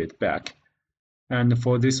mark it back. And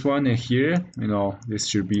for this one here, this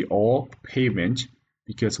should be all pavement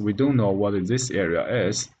because we don't know what this area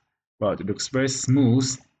is, but it looks very smooth.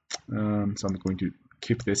 So I'm going to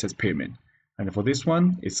keep this as pavement. And for this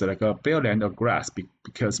one, it's like a bare land of grass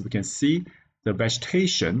because we can see the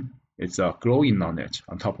vegetation is growing on it,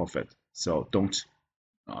 on top of it. So don't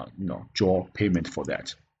draw pavement for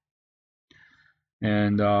that.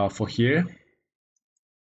 And for here,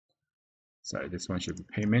 sorry, this one should be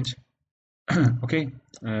pavement. Okay,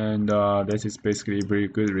 and this is basically a very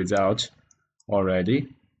good result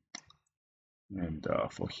already. And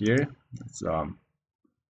for here, it's,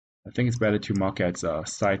 I think it's better to mark as a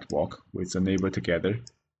sidewalk with the neighbor together.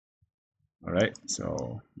 All right,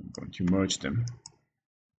 so I'm going to merge them.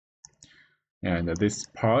 And this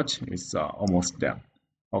part is almost done.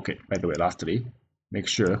 Okay, by the way, lastly, make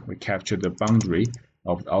sure we capture the boundary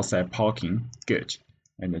of the outside parking, good,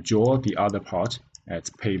 and draw the other part as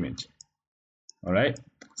pavement. All right,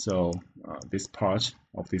 so this part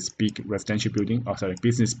of this big residential building,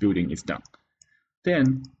 business building is done.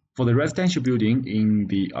 Then for the residential building in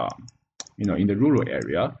the in the rural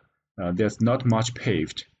area, there's not much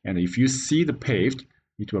paved, and if you see the paved,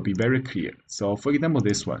 it will be very clear. So for example,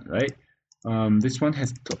 this one, right? This one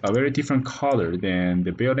has a very different color than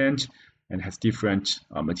the building and has different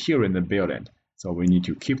material in the building. So we need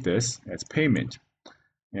to keep this as pavement.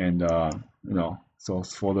 And so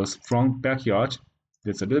for the front backyard,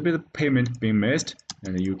 there's a little bit of pavement being missed,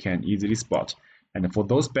 and you can easily spot. And for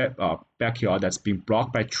those backyard that's been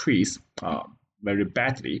blocked by trees very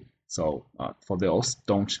badly, so for those,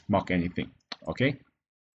 don't mark anything, okay?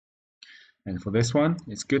 And for this one,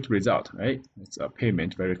 it's good result, right? It's a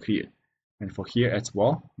pavement very clear. And for here as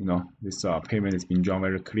well, this pavement has been drawn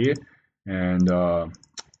very clear, and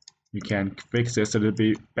you can fix this a little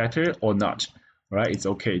bit better or not, right? It's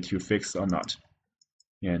okay to fix or not,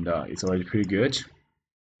 and it's already pretty good.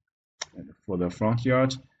 And for the front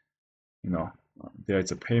yard,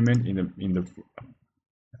 there's a pavement in the.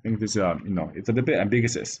 I think this it's a little bit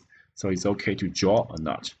ambiguous, so it's okay to draw or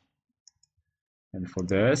not. And for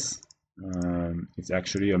this, it's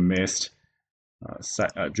actually a missed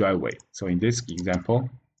driveway. So in this example,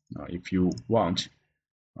 if you want,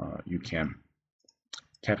 you can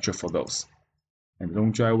capture for those. And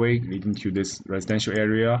long driveway leading to this residential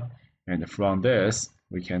area, and from this,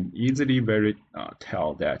 we can easily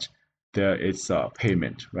tell that there is a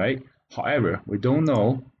pavement, right? However, we don't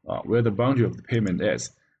know where the boundary of the pavement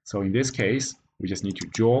is. So in this case, we just need to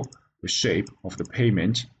draw the shape of the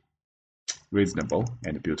pavement reasonable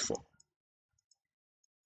and beautiful.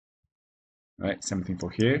 All right, same thing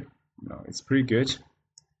for here. It's pretty good.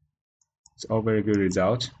 It's all very good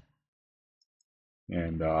result.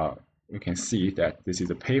 And you can see that this is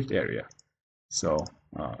a paved area. So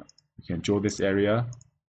you can draw this area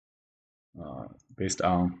based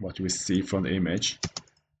on what we see from the image.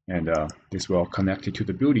 And this will connect it to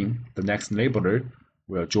the building. The next labeler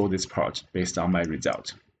will draw this part based on my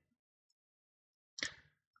result.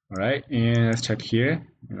 All right, and let's check here.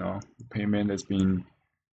 The pavement has been,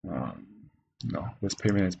 this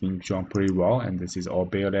pavement has been drawn pretty well, and this is all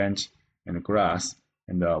bare land and grass.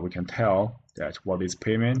 And we can tell that what is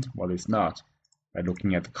pavement, what is not, by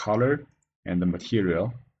looking at the color and the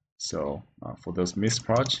material. So for those missed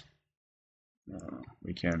parts,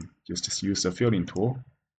 we can just use the filling tool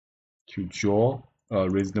to draw a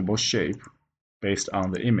reasonable shape based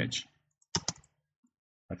on the image,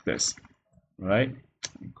 like this, right?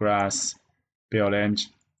 Grass, bare land,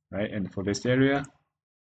 right? And for this area,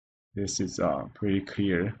 this is a pretty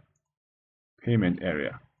clear pavement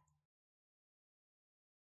area,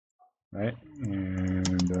 right?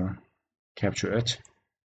 And capture it.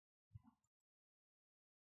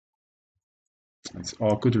 It's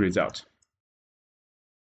all good result.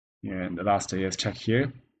 And lastly, let's check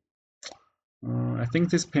here. I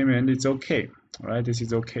think this pavement is okay, right? This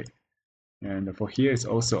is okay. And for here, it's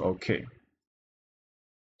also okay.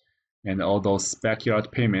 And all those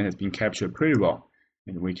backyard pavement has been captured pretty well.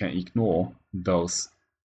 And we can ignore those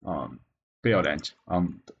bare land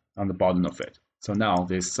on the bottom of it. So now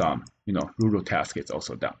this rural task is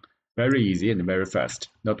also done. Very easy and very fast.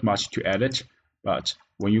 Not much to edit, but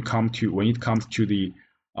when it comes to the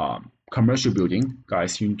commercial building,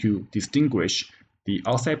 guys, you need to distinguish the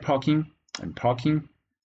outside parking and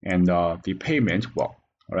the pavement wall.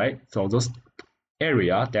 All right, so those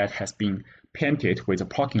area that has been painted with a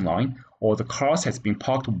parking line, or the cars has been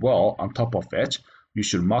parked well on top of it, you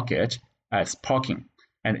should mark it as parking.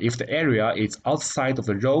 And if the area is outside of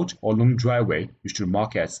the road or long driveway, you should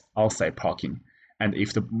mark it as outside parking. And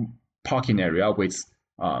if the parking area with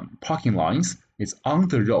parking lines is on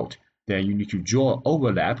the road, then you need to draw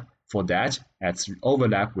overlap for that as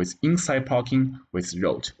overlap with inside parking with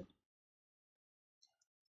road.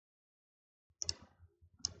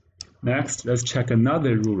 Next, let's check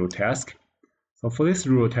another rural task. So for this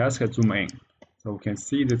rural task, I zoom in. So we can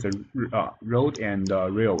see there's a road and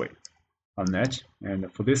railway on it.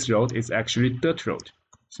 And for this road, it's actually dirt road.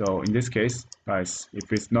 So in this case, guys,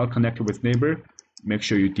 if it's not connected with neighbor, make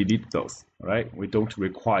sure you delete those. All right, we don't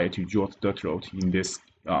require to draw the dirt road in this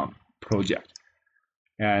project.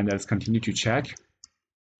 And let's continue to check.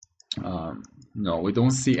 No, we don't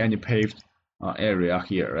see any paved area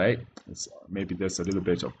here, right? Maybe there's a little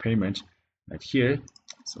bit of pavement right here.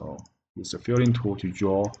 So use the filling tool to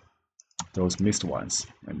draw those missed ones.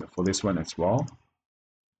 And for this one as well.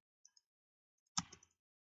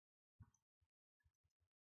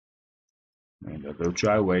 And the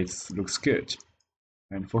driveway looks good.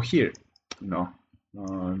 And for here,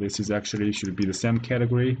 This is actually should be the same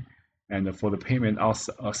category. And for the payment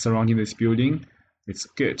surrounding this building, it's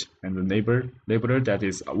good. And the laborer that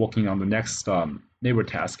is working on the next neighbor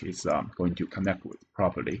task is going to connect with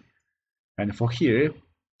properly. And for here,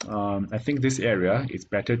 I think this area is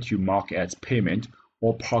better to mark as payment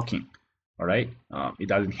or parking. All right, it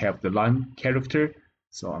doesn't have the line character,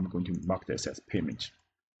 so I'm going to mark this as payment.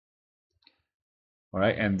 All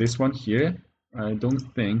right, and this one here, I don't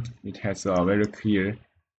think it has a very clear.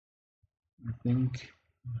 I think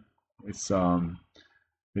it's a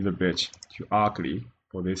little bit too ugly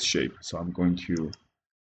for this shape, so I'm going to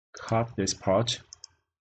cut this part.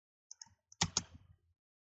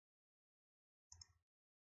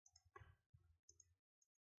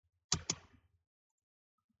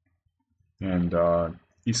 And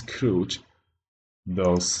exclude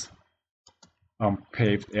those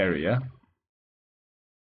unpaved area.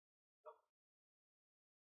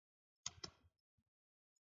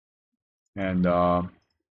 And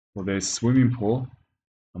for this swimming pool,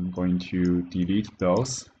 I'm going to delete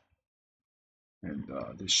those. And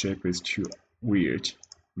the shape is too weird.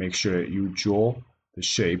 Make sure you draw the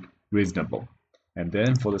shape reasonable. And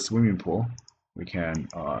then for the swimming pool, we can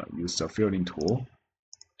use the filling tool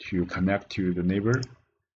to connect to the neighbor,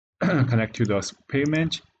 connect to the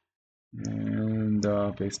pavement, and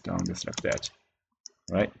place down just like that.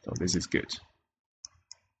 Right, so this is good.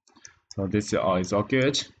 So this is all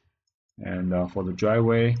good. And for the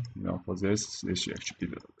driveway, for this should actually be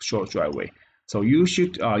the short driveway. So you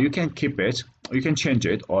can keep it, you can change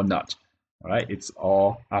it or not. All right, it's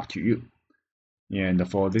all up to you. And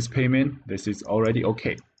for this payment, this is already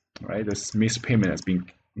okay. All right, this missed payment has been,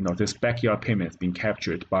 this backyard payment has been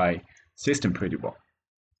captured by system pretty well.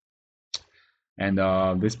 And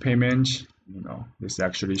this payment, this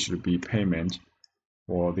actually should be payment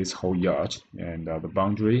for this whole yard, and the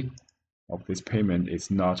boundary of this payment is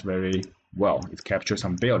not very well. It captures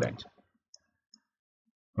some bare land.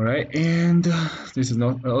 All right, and this is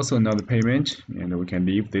not also another payment, and we can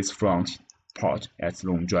leave this front part as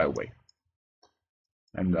long driveway.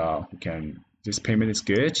 And this payment is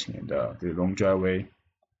good, and the long driveway,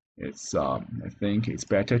 it's I think it's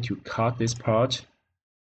better to cut this part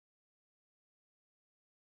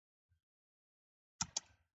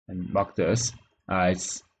and mark this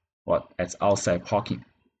as as outside parking.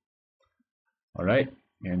 All right,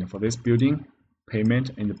 and for this building,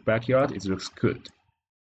 payment in the backyard, it looks good.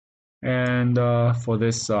 And for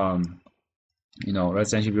this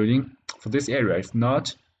residential building, for this area, it's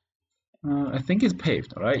not. I think it's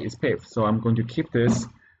paved. All right, it's paved. So I'm going to keep this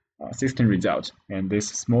system result, and this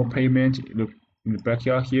small pavement look in the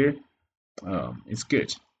backyard here. It's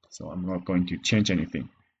good. So I'm not going to change anything.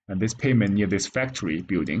 And this pavement near this factory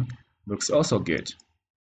building looks also good.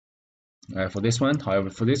 For this one, however,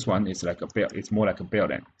 for this one, it's more like a bare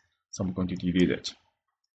land. So I'm going to delete it.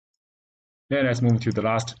 Then let's move to the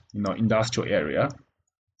last, industrial area.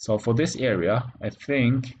 So for this area, I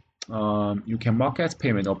think you can mark as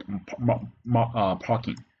payment of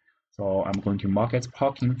parking. So I'm going to mark as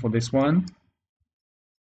parking for this one.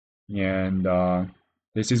 And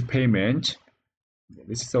this is payment.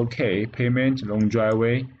 This is okay, payment, long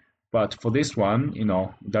driveway. But for this one,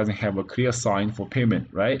 it doesn't have a clear sign for payment,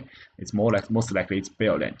 right? It's most likely it's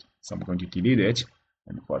bare land. So I'm going to delete it.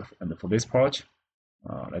 And for this part,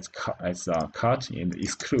 let's cut and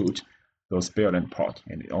exclude those bare land part,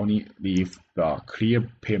 and only leave the clear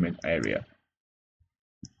payment area.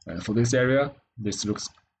 And for this area, this looks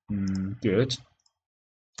good.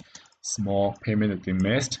 Small payment has been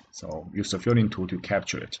missed, so use the filling tool to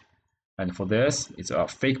capture it. And for this, it's a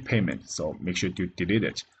fake payment, so make sure to delete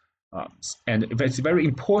it. And it's very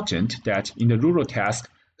important that in the rural task,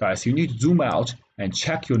 guys, you need to zoom out and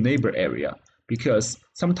check your neighbor area, because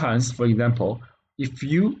sometimes, for example, if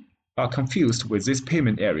you are confused with this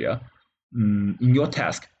payment area in your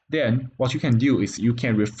task, then what you can do is you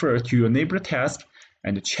can refer to your neighbor task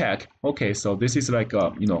and check, okay, so this is like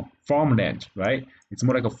a farmland, right? It's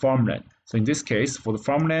more like a farmland. So in this case, for the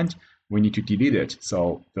farmland, we need to delete it.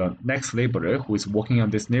 So the next laborer who is working on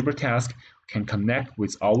this neighbor task can connect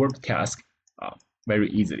with our task very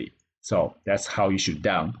easily. So that's how you should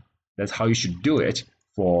do it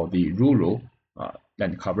for the rural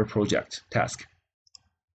Landcover project task.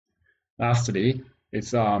 Lastly,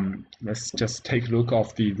 let's just take a look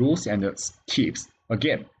of the rules and the tips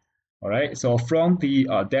again. All right, so from the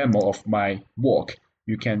demo of my work,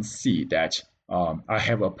 you can see that I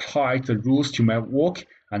have applied the rules to my work,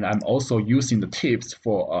 and I'm also using the tips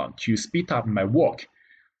for to speed up my work.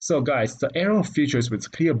 So guys, the arrow features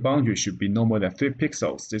with clear boundary should be no more than 3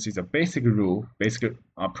 pixels. This is a basic rule, basic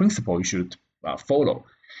principle you should follow.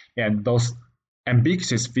 And those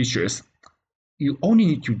ambiguous features, you only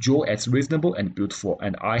need to draw as reasonable and beautiful.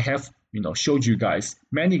 And I have showed you guys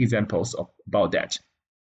many examples about that.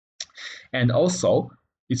 And also,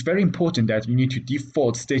 it's very important that you need to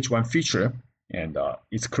default stage 1 feature, and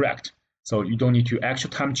it's correct. So you don't need to actual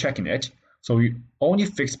time checking it. So you only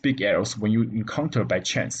fix big errors when you encounter by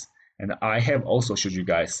chance. And I have also showed you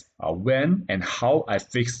guys when and how I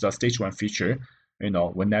fix the stage 1 feature,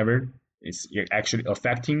 whenever it's actually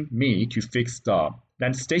affecting me to fix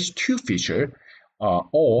then stage 2 feature,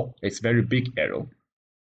 or it's very big error.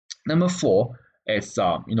 Number 4 is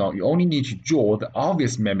you only need to draw the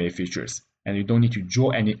obvious memory features, and you don't need to draw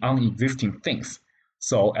any unexisting things.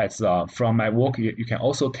 So as from my work, you can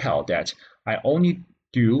also tell that I only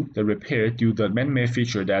do the memory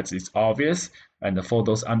feature that is obvious, and for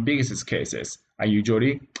those ambiguous cases, I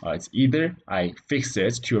usually it's either I fix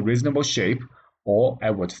it to a reasonable shape, or I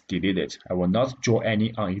would delete it. I will not draw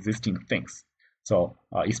any unexisting things. So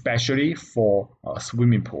especially for a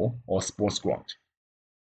swimming pool or sports ground.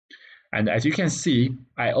 And as you can see,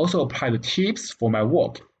 I also apply the tips for my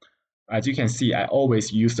work. As you can see, I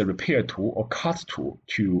always use the repair tool or cut tool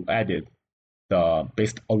to edit the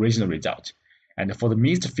best original result. And for the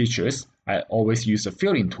missed features, I always use the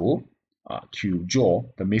filling tool to draw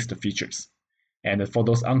the missed features. And for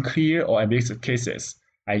those unclear or ambiguous cases,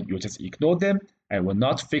 you just ignore them. I will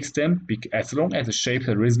not fix them as long as the shape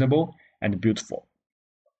is reasonable and beautiful.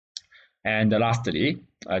 And lastly,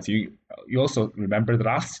 as you also remember the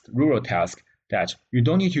last rural task, that you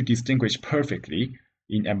don't need to distinguish perfectly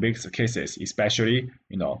in ambiguous cases, especially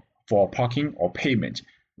for parking or payment,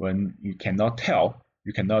 when you cannot tell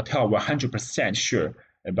 100% sure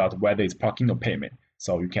about whether it's parking or payment.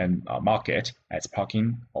 So you can mark it as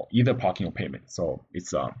parking, or either parking or payment. So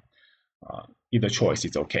it's either choice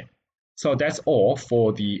is okay. So that's all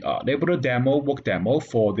for the labeler work demo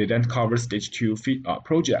for the Landcover Stage 2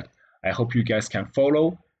 project. I hope you guys can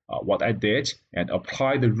follow what I did and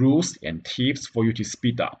apply the rules and tips for you to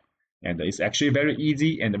speed up. And it's actually a very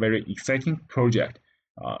easy and a very exciting project.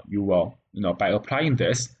 You will, by applying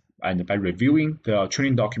this and by reviewing the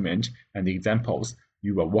training document and the examples,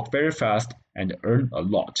 you will work very fast and earn a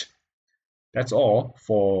lot. That's all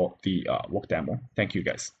for the work demo. Thank you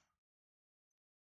guys.